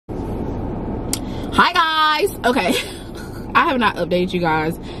Hi guys. Okay, I have not updated you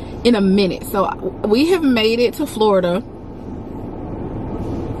guys in a minute. So we have made it to Florida,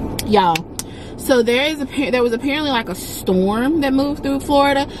 y'all. So there was apparently like a storm that moved through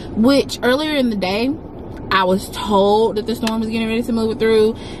Florida, which earlier in the day I was told that the storm was getting ready to move it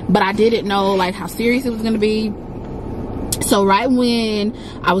through, but I didn't know like how serious it was going to be. So right when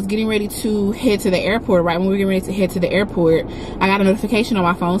I was getting ready to head to the airport, I got a notification on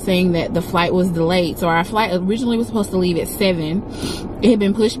my phone saying that the flight was delayed. So our flight originally was supposed to leave at 7. It had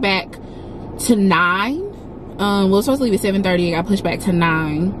been pushed back to 9. Well, it was supposed to leave at 7:30. It got pushed back to 9.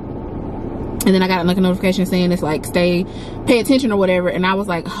 And then I got like a notification saying it's like pay attention or whatever. And I was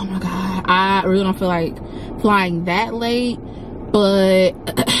like, oh my God, I really don't feel like flying that late. But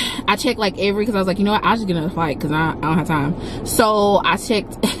I checked like because I was like, you know what, I'll just get another flight because I don't have time. So I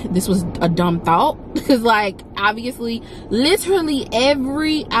checked. This was a dumb thought because like obviously literally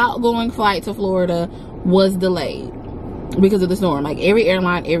every outgoing flight to Florida was delayed because of the storm. Like every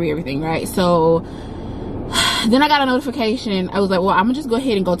airline, everything, right? So then I got a notification. I was like, well, I'm gonna just go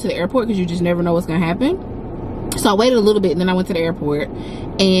ahead and go to the airport because you just never know what's gonna happen. So I waited a little bit and then I went to the airport,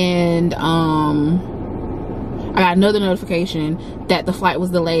 and I got another notification that the flight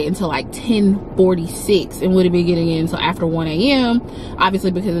was delayed until like 10:46 and wouldn't be getting in until after 1 a.m.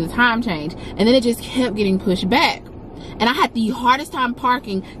 obviously because of the time change. And then it just kept getting pushed back, and I had the hardest time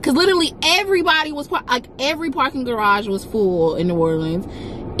parking because literally everybody was like every parking garage was full in New Orleans.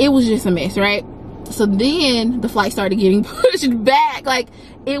 It was just a mess, right? So then the flight started getting pushed back. Like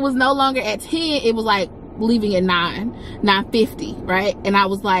it was no longer at 10, it was like leaving at 9:50, right? And I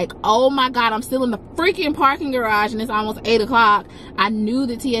was like, oh my God, I'm still in the freaking parking garage and it's almost 8 o'clock. I knew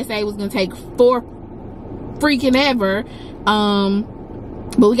the TSA was gonna take for freaking ever.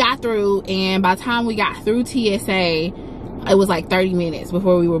 But we got through, and by the time we got through TSA, it was like 30 minutes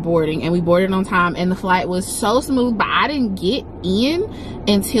before we were boarding, and we boarded on time, and the flight was so smooth. But I didn't get in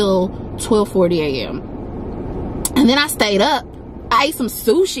until 12:40 a.m. and then I stayed up. I ate some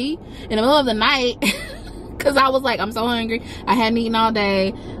sushi in the middle of the night because I was like, I'm so hungry. I hadn't eaten all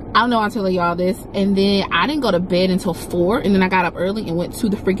day. I don't know why I'm telling y'all this. And then I didn't go to bed until 4, and then I got up early and went to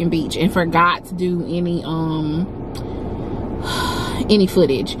the freaking beach and forgot to do any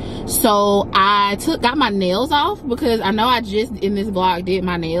footage. So I got my nails off because I know I just in this vlog did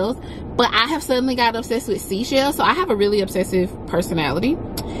my nails, but I have suddenly got obsessed with seashells. So I have a really obsessive personality,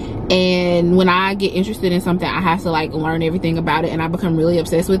 and when I get interested in something, I have to like learn everything about it, and I become really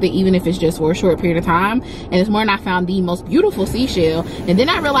obsessed with it, even if it's just for a short period of time. And this morning I found the most beautiful seashell, and then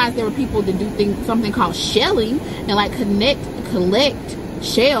I realized there were people that do something called shelling and like collect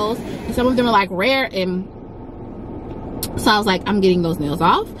shells, and some of them are like rare. And so I was like, I'm getting those nails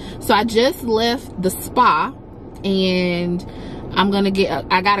off. So I just left the spa, and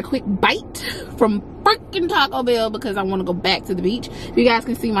I got a quick bite from freaking Taco Bell because I want to go back to the beach. You guys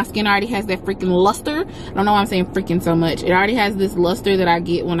can see my skin already has that freaking luster. I don't know why I'm saying freaking so much. It already has this luster that I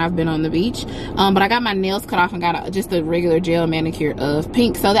get when I've been on the beach. But I got my nails cut off and got just a regular gel manicure of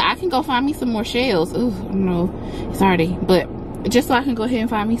pink so that I can go find me some more shells. Ooh, I don't know, it's already, but just so I can go ahead and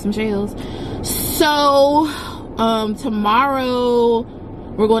find me some shells. So tomorrow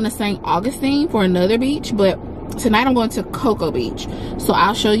we're going to St. Augustine for another beach, but tonight I'm going to Cocoa Beach. So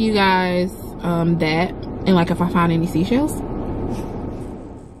I'll show you guys that, and like if I find any seashells.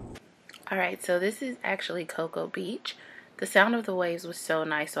 Alright, so this is actually Cocoa Beach. The sound of the waves was so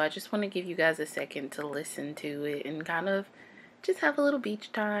nice, so I just want to give you guys a second to listen to it and kind of just have a little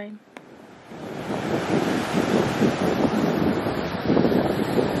beach time.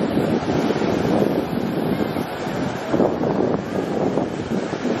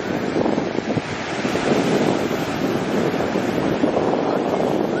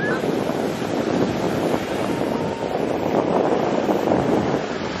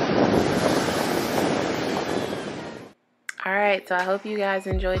 Alright, so I hope you guys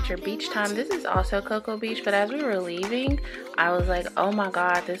enjoyed your beach time. This is also Cocoa Beach, but as we were leaving, I was like, oh my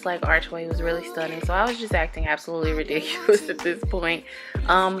God, this like archway was really stunning. So I was just acting absolutely ridiculous at this point.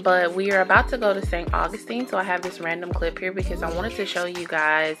 But we are about to go to St. Augustine, so I have this random clip here because I wanted to show you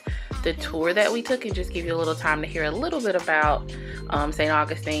guys the tour that we took and just give you a little time to hear a little bit about St.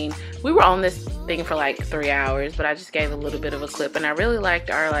 Augustine. We were on this thing for like 3 hours, but I just gave a little bit of a clip, and I really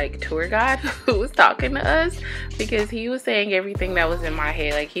liked our like tour guide who was talking to us because he was saying everything that was in my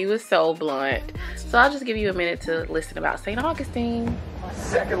head. Like, he was so blunt. So I'll just give you a minute to listen about St. Augustine.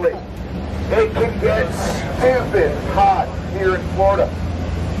 Secondly, it can get stupid hot here in Florida.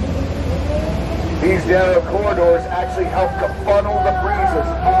 These narrow corridors actually help to funnel the breezes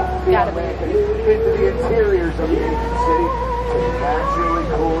off the Atlantic into the interiors of the ancient city to naturally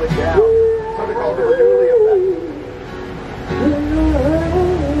cool it down. So they call the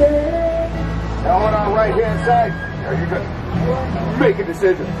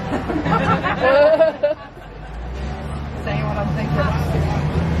decision. Saying what I'm thinking.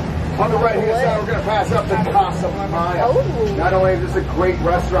 On the right hand side, we're going to pass up the Casa Maya. Not only is this a great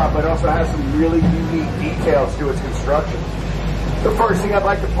restaurant, but also has some really unique details to its construction. The first thing I'd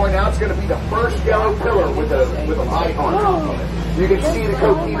like to point out is going to be the first yellow pillar with a light on top of it. You can see the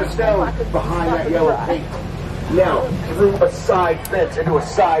coquina stone behind that yellow paint. Now, through a side fence into a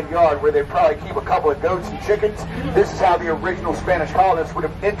side yard where they probably keep a couple of goats and chickens, this is how the original Spanish colonists would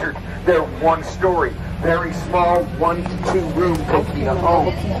have entered their one-story, very small 1 to 2 room coquina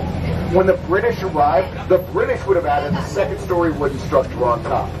home. When the British arrived, the British would have added a second-story wooden structure on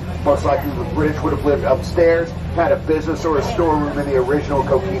top. Most likely the British would have lived upstairs, had a business or a storeroom in the original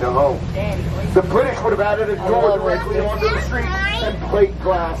coquina home. The British would have added a door directly onto the street and plate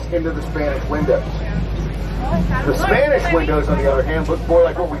glass into the Spanish windows. The Spanish windows, on the other hand, look more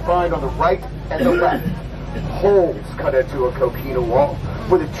like what we find on the right and the left. Holes cut into a coquina wall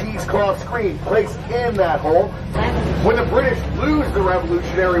with a cheesecloth screen placed in that hole. When the British lose the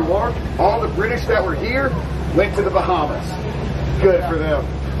Revolutionary War, all the British that were here went to the Bahamas. Good for them.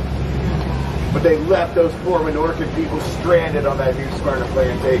 But they left those poor Menorcan people stranded on that New Smyrna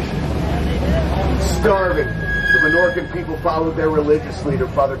plantation. Starving. The Menorcan people followed their religious leader,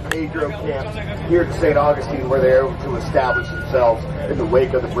 Father Pedro Camps, here to St. Augustine, where they were able to establish themselves in the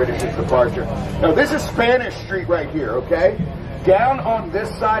wake of the British's departure. Now, this is Spanish Street right here, okay? Down on this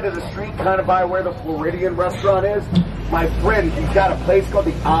side of the street, kind of by where the Floridian restaurant is, my friend, he's got a place called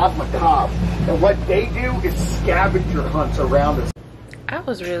the Odd Macabre. And what they do is scavenger hunts around the I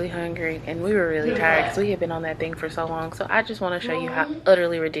was really hungry and we were really tired because we had been on that thing for so long. So I just want to show you how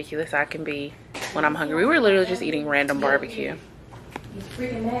utterly ridiculous I can be when I'm hungry. We were literally just eating random barbecue. It's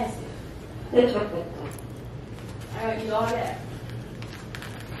freaking nasty. I gotta eat all that.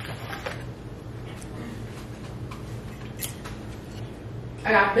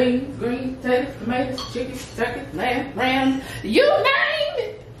 I got beans, greens, potatoes, tomatoes, chicken, turkey, lamb, ram, you name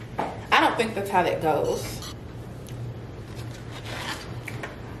it. I don't think that's how that goes.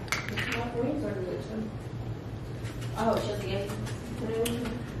 Oh, she'll get it.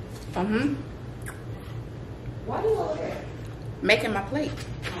 Why are you over there? Making my plate.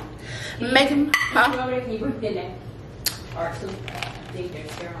 Oh. Making, huh? Can you over there? Can you bring it in? Or two. I think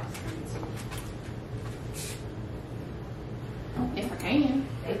there's there on If I can.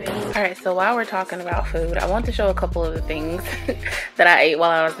 All right, so while we're talking about food, I want to show a couple of the things that I ate while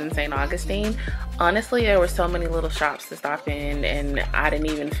I was in St. Augustine. Honestly, there were so many little shops to stop in, and I didn't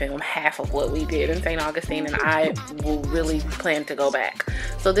even film half of what we did in St. Augustine, and I will really plan to go back.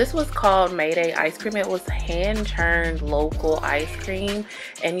 So this was called Mayday ice cream. It was hand-churned local ice cream,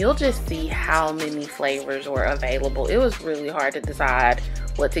 and you'll just see how many flavors were available. It was really hard to decide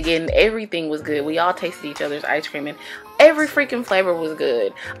what to get, and everything was good. We all tasted each other's ice cream, and every freaking flavor was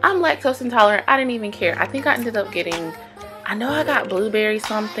good. I'm lactose intolerant. I didn't even care. I think I ended up getting, I know I got blueberry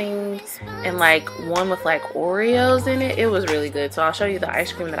something and like one with like Oreos in it. It was really good. So I'll show you the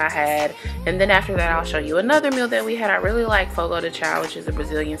ice cream that I had, and then after that I'll show you another meal that we had. I really like Fogo de Chao, which is a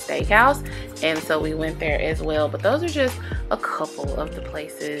Brazilian steakhouse, and so we went there as well. But those are just a couple of the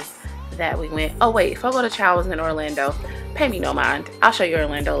places that we went. Oh wait, Fogo de Chao was in Orlando. Pay me no mind. I'll show you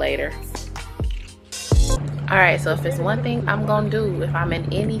Orlando later. Alright, so if it's one thing I'm gonna do if I'm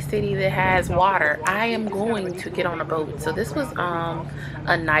in any city that has water, I am going to get on a boat. So this was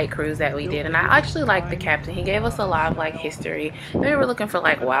a night cruise that we did, and I actually liked the captain. He gave us a lot of like history. We were looking for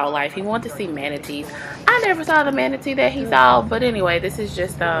like wildlife. He wanted to see manatees. I never saw the manatee that he saw, but anyway, this is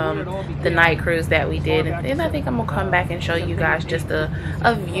just the night cruise that we did, and then I think I'm gonna come back and show you guys just a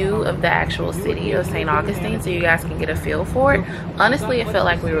view of the actual city of St. Augustine so you guys can get a feel for it. Honestly, it felt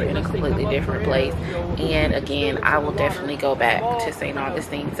like we were in a completely different place, and again, I will definitely go back to St.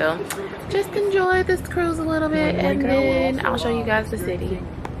 Augustine. So just enjoy this cruise a little bit, and then I'll show you guys the city.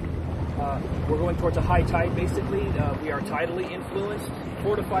 We're going towards a high tide, basically. We are tidally influenced,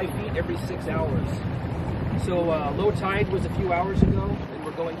 4 to 5 feet every 6 hours. So low tide was a few hours ago, and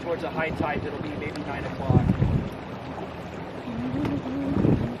we're going towards a high tide that'll be maybe 9 o'clock.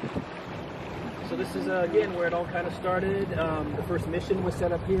 So this is, again, where it all kind of started. The first mission was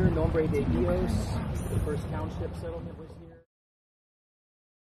set up here, Nombre de Dios. The first township settlement was here.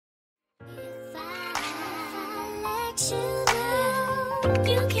 If I let you know,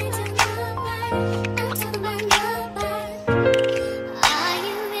 you can tell nobody, I'm telling my nobody. Are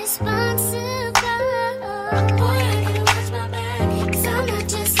you responsible? Boy, I gotta watch my back, 'cause I'm not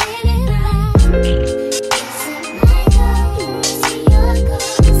just sitting back. Is it my goal? Is it your goal?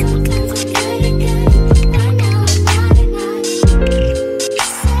 Sometimes we're good and good. Right now I'm not and not. Say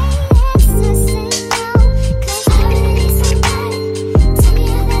yes or say no, 'cause I really need somebody.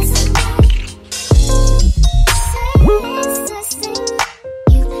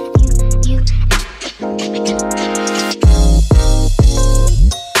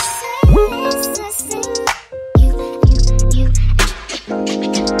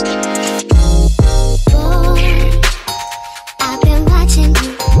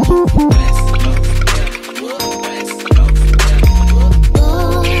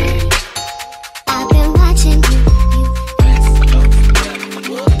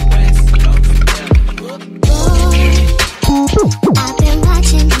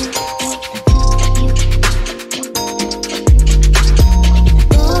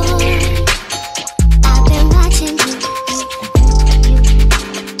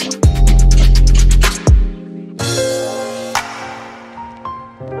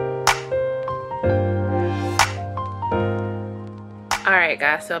 Alright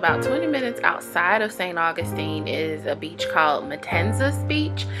guys, so about 20 minutes outside of St. Augustine is a beach called Matanzas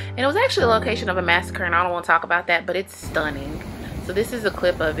Beach, and it was actually a location of a massacre, and I don't want to talk about that, but it's stunning. So this is a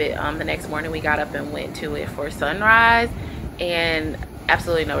clip of it. The next morning we got up and went to it for sunrise, and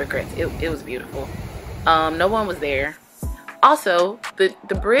absolutely no regrets. It was beautiful. No one was there. Also,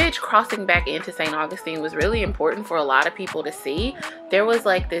 the bridge crossing back into St. Augustine was really important for a lot of people to see. There was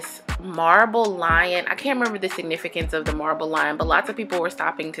like this marble lion. I can't remember the significance of the marble lion, but lots of people were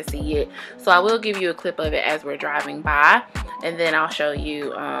stopping to see it. So I will give you a clip of it as we're driving by, and then I'll show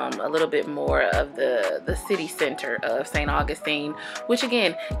you a little bit more of the city center of St. Augustine, which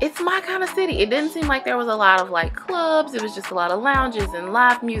again, it's my kind of city. It didn't seem like there was a lot of like clubs. It was just a lot of lounges and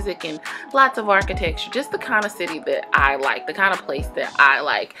live music and lots of architecture. Just the kind of city that I like, the kind of place that I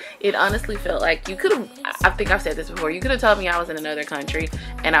like. It honestly felt like you could have, I think I've said this before, you could have told me I was in another country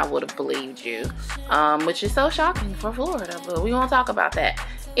and I would have believed you, which is so shocking for Florida, but we won't talk about that.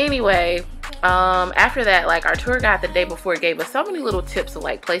 Anyway, after that, like our tour guide the day before gave us so many little tips of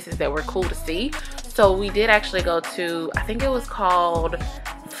like places that were cool to see. So we did actually go to, I think it was called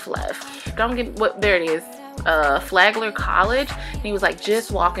there it is, Flagler College, and he was like, just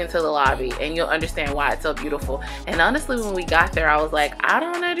walk into the lobby and you'll understand why it's so beautiful. And honestly, when we got there, I was like, I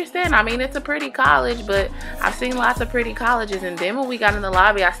don't understand. I mean, it's a pretty college, but I've seen lots of pretty colleges. And then when we got in the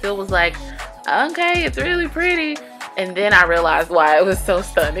lobby, I still was like, okay, it's really pretty. And then I realized why it was so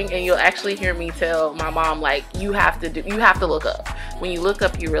stunning. And you'll actually hear me tell my mom, like, you have to look up. When you look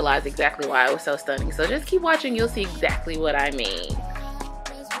up, you realize exactly why it was so stunning. So just keep watching, you'll see exactly what I mean.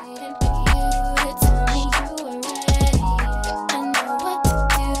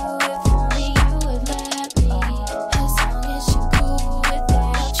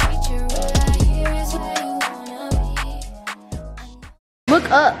 Look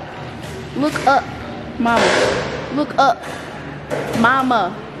up. Look up. Mama. Look up.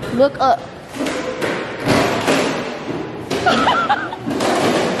 Mama. Look up.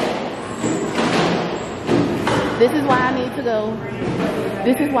 This is why I need to go.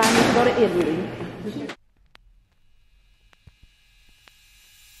 This is why I need to go to Italy.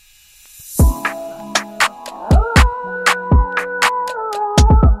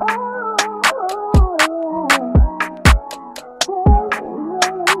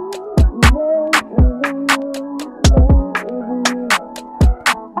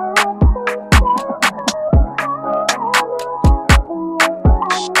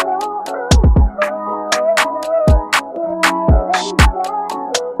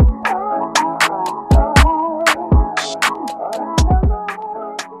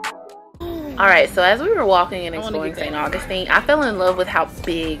 Alright, so as we were walking and exploring St. Augustine, I fell in love with how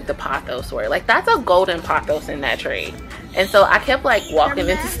big the pothos were. Like, that's a golden pothos in that tree. And so I kept like walking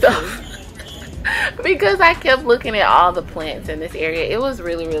into stuff because I kept looking at all the plants in this area. It was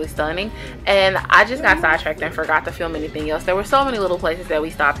really, really stunning. And I just got sidetracked and forgot to film anything else. There were so many little places that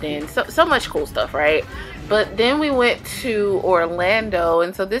we stopped in. So much cool stuff, right? But then we went to Orlando,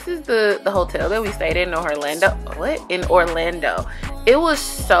 and so this is the hotel that we stayed in Orlando. In Orlando. It was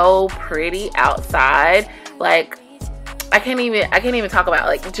so pretty outside. Like, I can't even talk about,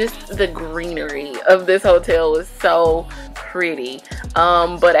 like, just the greenery of this hotel was so pretty.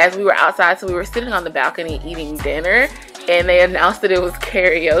 But as we were outside, so we were sitting on the balcony eating dinner, and they announced that it was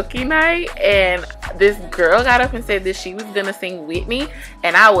karaoke night, and this girl got up and said that she was gonna sing Whitney,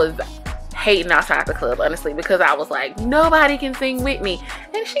 and I was hating outside the club, honestly, because I was like, nobody can sing Whitney,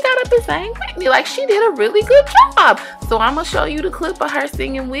 and she got up and sang Whitney. Like, she did a really good job. So I'm gonna show you the clip of her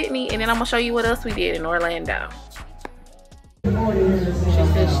singing Whitney, and then I'm gonna show you what else we did in Orlando. She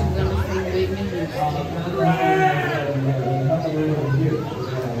said she's gonna sing Whitney.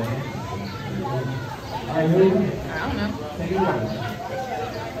 I don't know.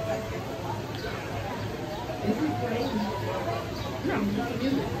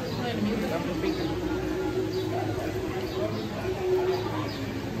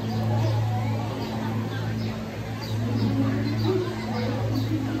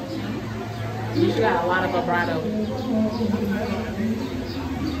 You got a lot of vibrato.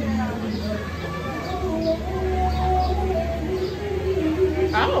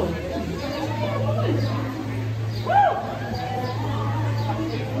 Oh.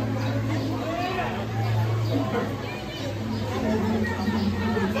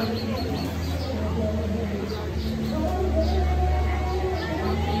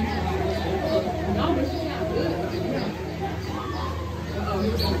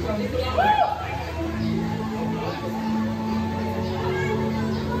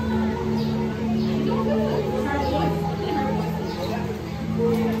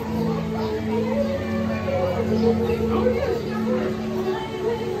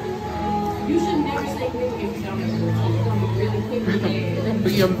 For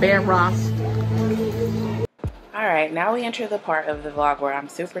your bear Ross. Alright, now we enter the part of the vlog where I'm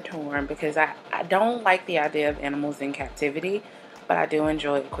super torn because I don't like the idea of animals in captivity, but I do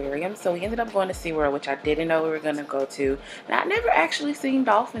enjoy aquariums. So we ended up going to SeaWorld, which I didn't know we were going to go to. And I've never actually seen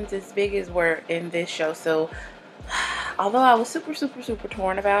dolphins as big as were in this show. So although I was super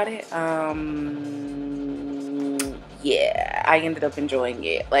torn about it, yeah, I ended up enjoying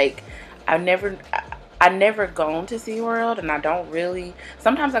it. Like, I've never gone to SeaWorld, and I don't really.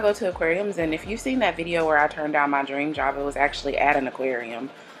 Sometimes I go to aquariums, and if you've seen that video where I turned down my dream job, it was actually at an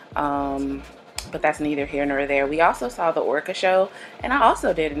aquarium. But that's neither here nor there. We also saw the orca show, and I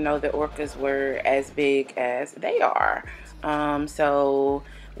also didn't know that orcas were as big as they are. So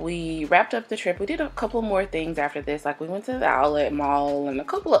we wrapped up the trip. We did a couple more things after this. Like, we went to the outlet mall and a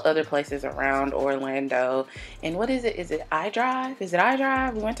couple of other places around Orlando. And what is it? Is it iDrive? Is it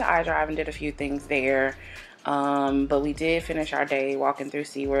iDrive? We went to iDrive and did a few things there. But we did finish our day walking through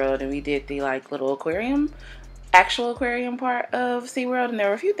SeaWorld, and we did the like little actual aquarium part of SeaWorld, and there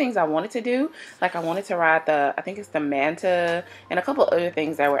were a few things I wanted to do. Like, I wanted to ride I think it's the manta, and a couple other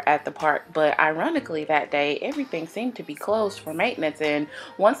things that were at the park. But ironically, that day, everything seemed to be closed for maintenance. And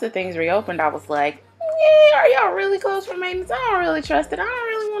once the things reopened, I was like, yeah, are y'all really closed for maintenance? I don't really trust it. I don't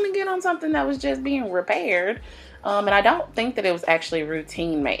really want to get on something that was just being repaired. And I don't think that it was actually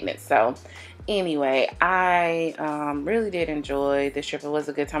routine maintenance. So anyway, I really did enjoy this trip. It was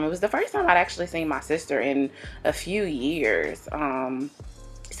a good time. It was the first time I'd actually seen my sister in a few years.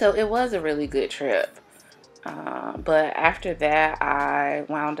 So it was a really good trip. But after that, I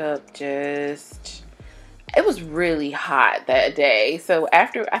wound up it was really hot that day. So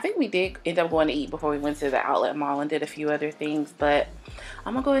after, I think we did end up going to eat before we went to the outlet mall and did a few other things. But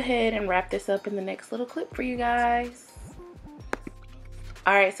I'm gonna go ahead and wrap this up in the next little clip for you guys.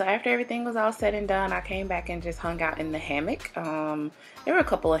 Alright, so after everything was all said and done, I came back and just hung out in the hammock. There were a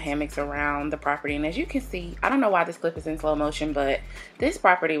couple of hammocks around the property, and as you can see, I don't know why this clip is in slow motion, but this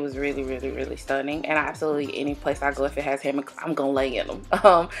property was really stunning. And absolutely any place I go, if it has hammocks, I'm gonna lay in them.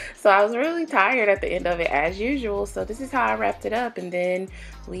 So I was really tired at the end of it as usual, so this is how I wrapped it up. And then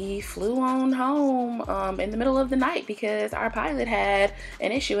we flew on home in the middle of the night because our pilot had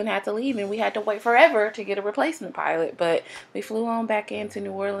an issue and had to leave, and we had to wait forever to get a replacement pilot. But we flew on back into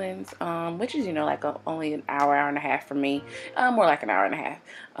New Orleans, which is, you know, like only an hour and a half from me, more like an hour and a half.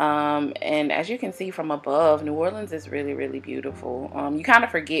 And as you can see from above, New Orleans is really beautiful. You kind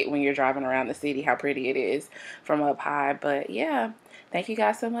of forget when you're driving around the city how pretty it is from up high. But yeah, thank you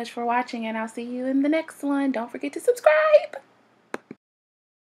guys so much for watching, and I'll see you in the next one. Don't forget to subscribe.